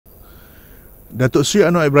Datuk Seri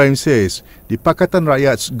Anwar Ibrahim says the Pakatan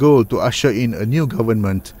Rakyat's goal to usher in a new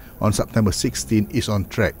government on September 16 is on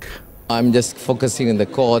track. I'm just focusing on the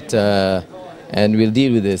court and we'll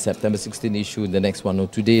deal with the September 16 issue in the next 1 or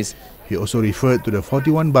 2 days. He also referred to the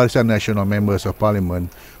 41 Barisan Nasional members of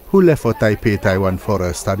Parliament who left for Taipei, Taiwan for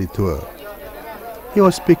a study tour. He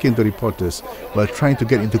was speaking to reporters while trying to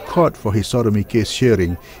get into court for his sodomy case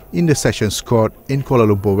hearing in the Sessions Court in Kuala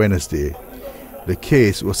Lumpur Wednesday. The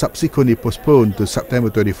case was subsequently postponed to September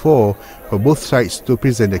 24 for both sides to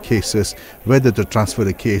present their cases whether to transfer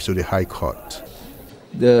the case to the High Court.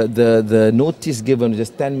 The notice given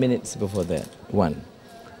just 10 minutes before that,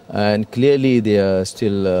 and clearly they are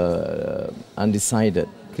still undecided.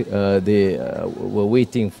 They were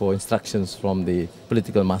waiting for instructions from the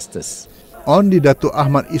political masters. On the Datuk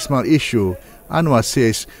Ahmad Ismail issue, Anwar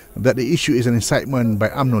says that the issue is an incitement by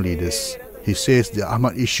UMNO leaders. He says the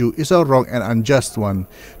Ahmad issue is a wrong and unjust one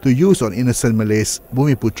to use on innocent Malays,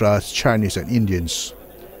 Bumiputras, Chinese and Indians.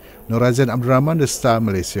 Norazan Abdul Rahman, The Star,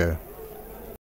 Malaysia.